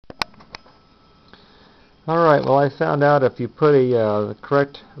Alright, well, I found out if you put the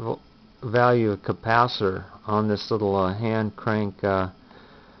correct value of capacitor on this little hand crank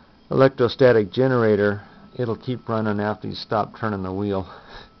electrostatic generator, it'll keep running after you stop turning the wheel.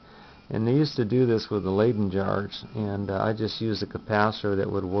 And they used to do this with the Leyden jars, and I just used a capacitor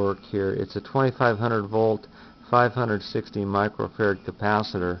that would work here. It's a 2500 volt 560 microfarad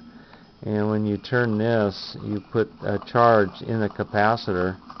capacitor, and when you turn this, you put a charge in the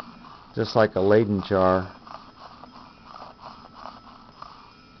capacitor just like a Leyden jar,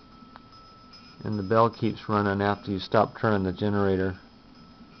 and the bell keeps running after you stop turning the generator.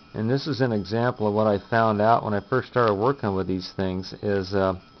 And this is an example of what I found out when I first started working with these things, is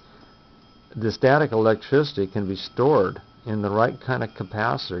the static electricity can be stored in the right kind of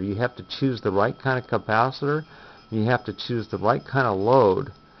capacitor. You have to choose the right kind of capacitor, you have to choose the right kind of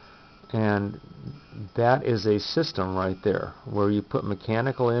load, and that is a system right there where you put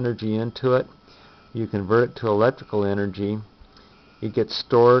mechanical energy into it, you convert it to electrical energy, it gets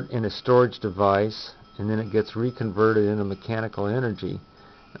stored in a storage device, and then it gets reconverted into mechanical energy.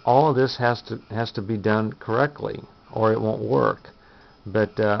 All of this has to be done correctly, or it won't work.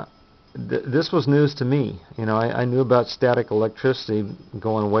 But this was news to me. You know, I knew about static electricity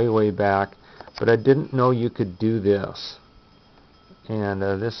going way back, but I didn't know you could do this. And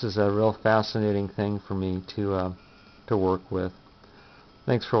this is a real fascinating thing for me to work with.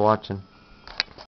 Thanks for watching.